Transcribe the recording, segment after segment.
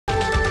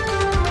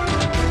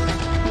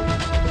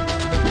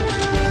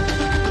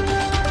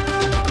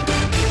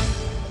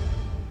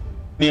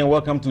And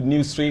welcome to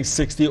News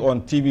 360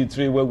 on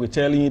TV3, where we're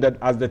telling you that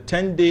as the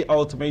 10-day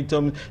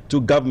ultimatum to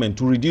government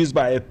to reduce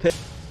by a third.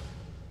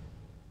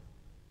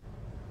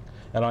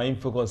 And our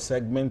InfoCall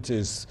segment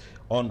is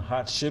on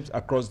hardships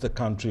across the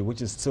country,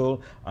 which is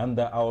still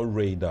under our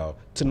radar.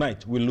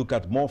 Tonight, we'll look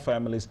at more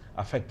families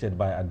affected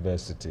by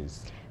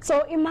adversities.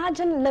 So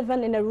imagine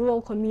living in a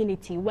rural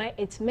community where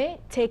it may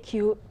take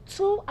you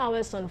 2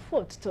 hours on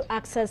foot to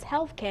access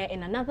healthcare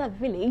in another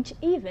village,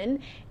 even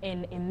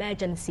in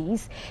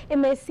emergencies. It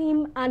may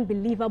seem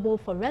unbelievable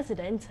for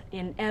residents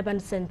in urban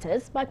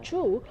centers, but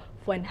true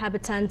for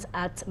inhabitants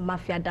at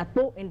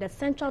Mafiadapo in the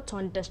Central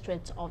Ton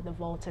district of the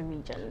Volta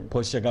region.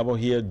 Portia Gabo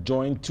here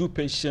joined two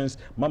patients,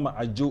 Mama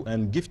Ajo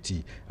and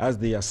Gifty, as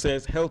they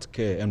assess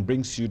healthcare and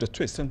brings you the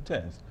twists and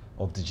turns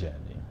of the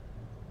journey.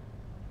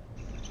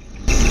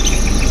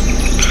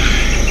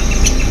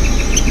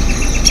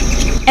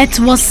 It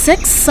was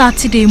 6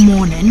 Saturday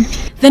morning,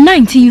 the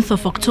 19th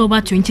of October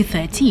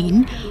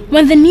 2013,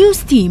 when the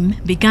news team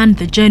began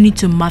the journey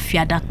to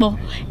Mafiadapo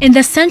in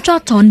the Central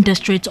Ton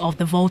district of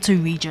the Volta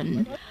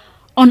region.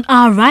 On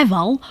our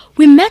arrival,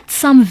 we met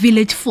some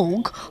village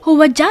folk who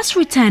were just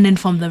returning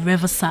from the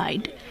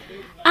riverside.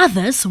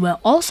 Others were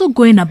also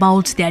going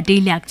about their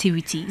daily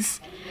activities.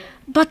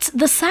 But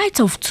the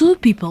sight of two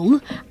people,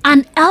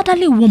 an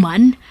elderly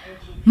woman,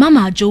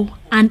 Mama Jo,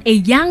 and a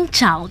young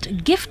child,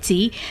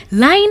 Gifty,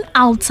 lying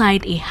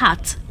outside a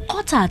hut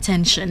caught our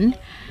attention.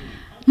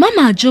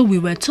 Mama Jo, we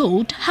were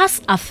told,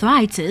 has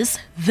arthritis.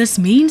 This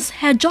means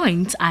her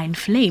joints are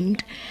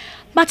inflamed.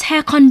 But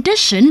her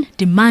condition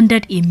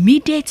demanded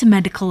immediate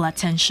medical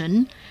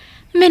attention.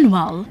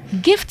 Meanwhile,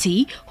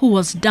 Gifty, who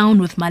was down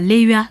with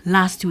malaria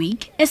last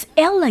week, is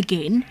ill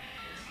again.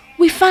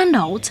 We found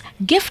out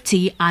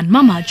Gifty and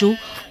Mama Jo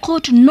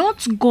could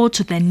not go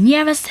to the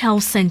nearest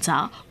health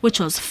center, which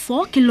was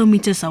 4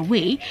 kilometers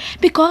away,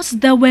 because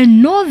there were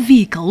no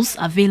vehicles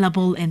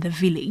available in the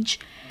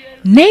village.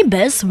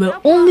 Neighbors were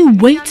only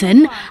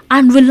waiting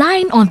and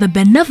relying on the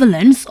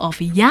benevolence of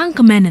young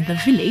men in the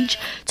village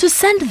to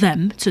send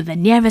them to the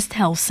nearest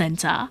health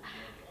center.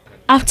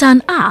 After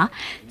an hour,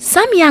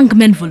 some young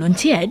men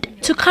volunteered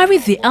to carry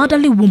the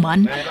elderly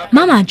woman,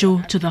 Mama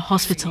Jo, to the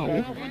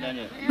hospital.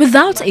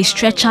 Without a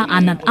stretcher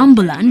and an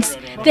ambulance,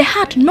 they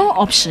had no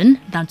option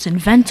than to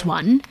invent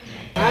one.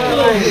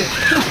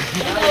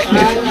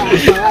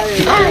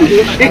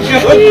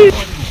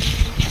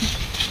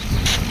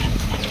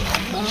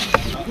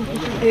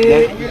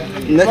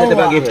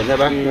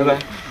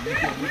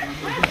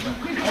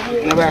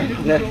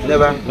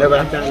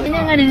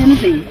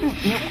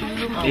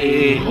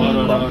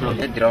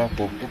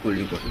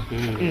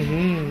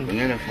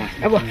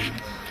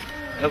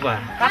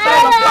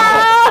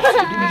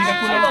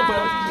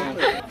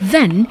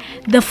 Then,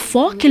 the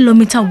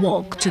 4-kilometer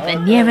walk to the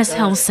nearest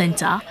health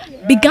center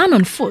began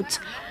on foot,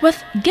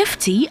 with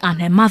Gifty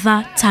and her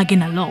mother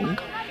tagging along.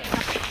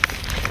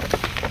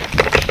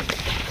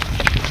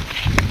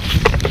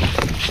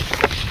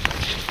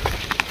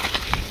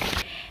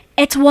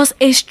 It was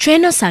a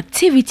strenuous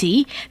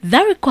activity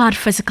that required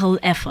physical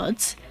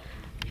effort.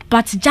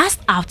 But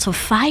just after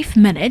 5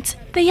 minutes,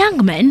 the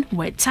young men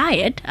were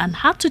tired and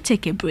had to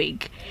take a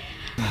break.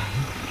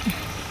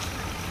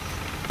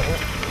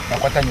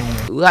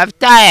 We have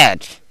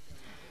tired.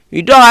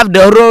 We don't have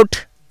the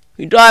road.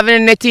 We don't have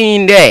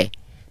anything in there.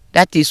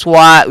 That is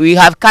why we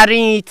have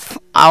carried it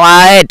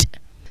our head.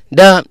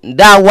 That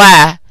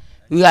why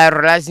we are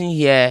rising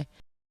here.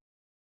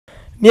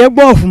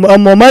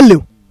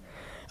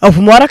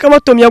 Afumara kama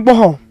to mi egbo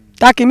han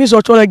taki mi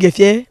so cho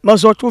gefie ma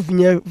so cho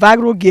vinye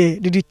vagro ge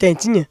didi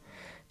tentinye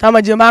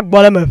tamaje ma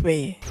gbo le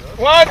mefe.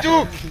 1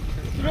 2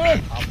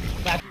 3.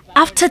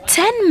 After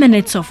 10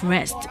 minutes of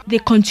rest, they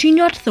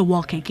continued the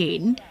walk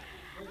again.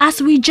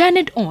 As we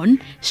journeyed on,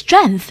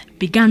 strength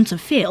began to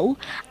fail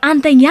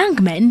and the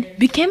young men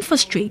became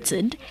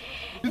frustrated.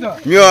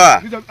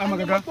 Mioa.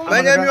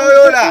 Manya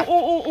miola.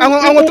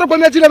 An trop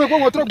me dire me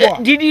ko trop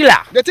bois. Didi la.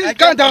 De ti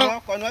kan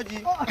dan.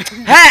 He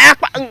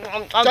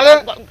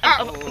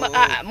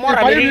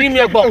mora de ri mi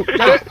egbo.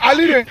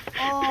 Ali re.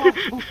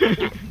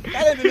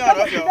 Kale mi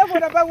oro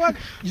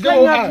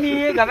so.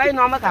 Ni ga vai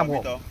no ma ka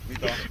bo.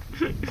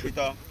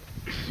 Vito.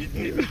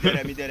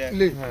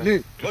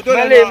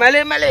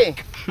 Male.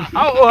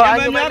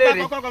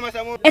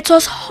 It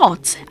was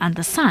hot and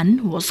the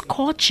sun was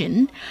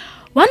scorching.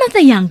 One of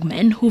the young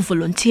men who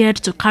volunteered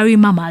to carry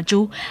Mama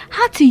Jo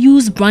had to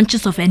use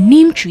branches of a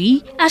neem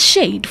tree as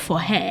shade for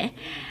her.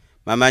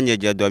 Mama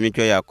nyeje do mi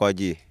twa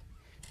yakoji.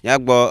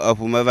 Nyagbo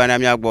afumava na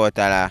mi agbo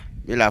tara.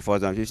 Mi la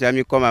fozon fi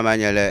mi ko mama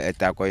nyele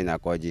etako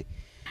inakoji.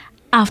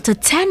 After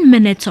 10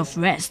 minutes of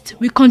rest,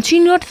 we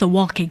continued the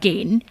walk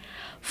again.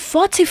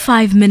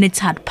 45 minutes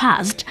had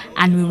passed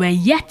and we were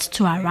yet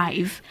to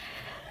arrive.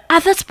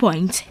 At this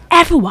point,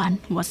 everyone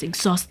was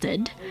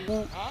exhausted.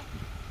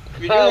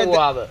 1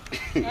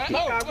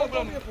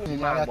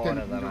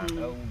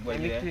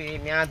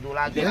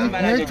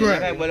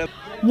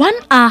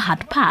 hour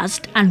had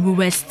passed and we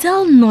were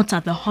still not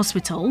at the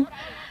hospital.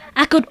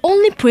 I could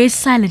only pray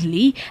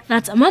silently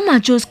that Mama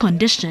Jo's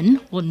condition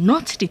would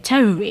not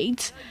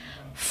deteriorate.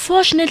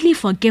 Fortunately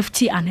for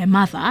Gifty and her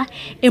mother,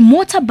 a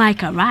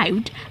motorbike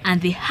arrived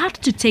and they had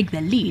to take the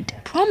lead,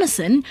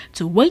 promising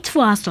to wait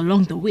for us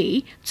along the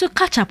way to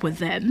catch up with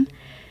them.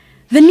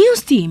 The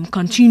news team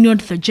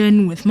continued the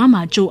journey with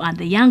Mama Joe and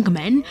the young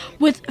men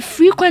with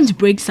frequent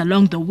breaks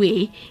along the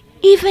way,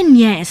 even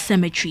near a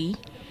cemetery.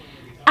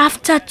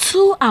 After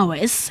 2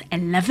 hours,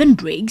 11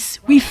 breaks,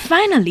 we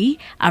finally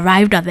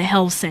arrived at the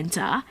health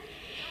center.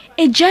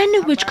 A journey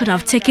which could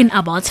have taken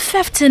about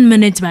 15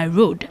 minutes by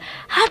road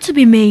had to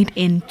be made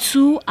in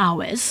 2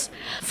 hours.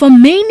 For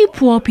many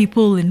poor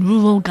people in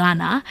rural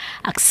Ghana,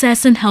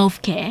 accessing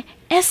healthcare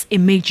is a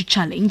major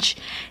challenge.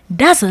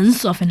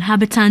 Dozens of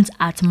inhabitants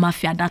at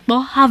Mafia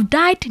Dakpo have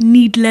died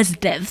needless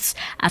deaths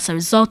as a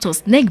result of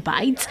snake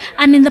bites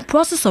and in the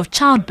process of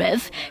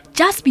childbirth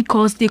just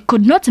because they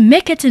could not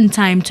make it in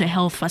time to a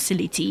health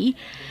facility.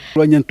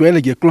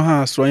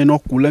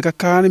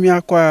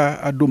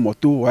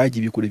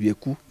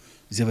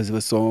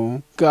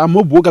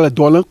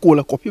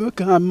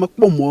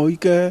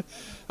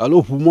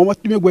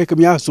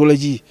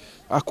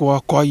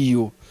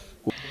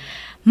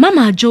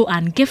 Mama Joe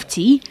and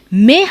Gifty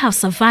may have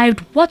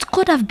survived what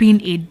could have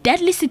been a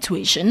deadly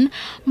situation,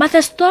 but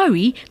the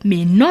story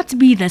may not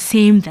be the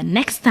same the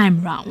next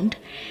time round.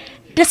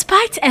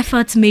 Despite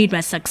efforts made by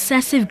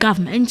successive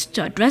governments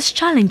to address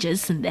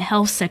challenges in the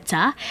health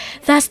sector,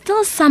 there are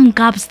still some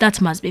gaps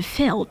that must be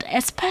filled,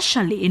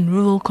 especially in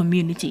rural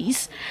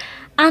communities.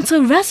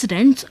 Until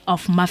residents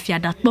of Mafia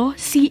Dakpo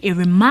see a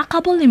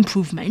remarkable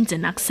improvement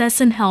in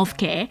accessing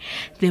healthcare,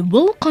 they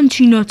will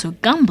continue to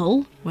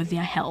gamble with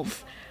their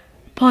health.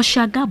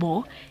 Portia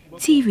Gabo,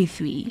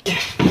 TV3.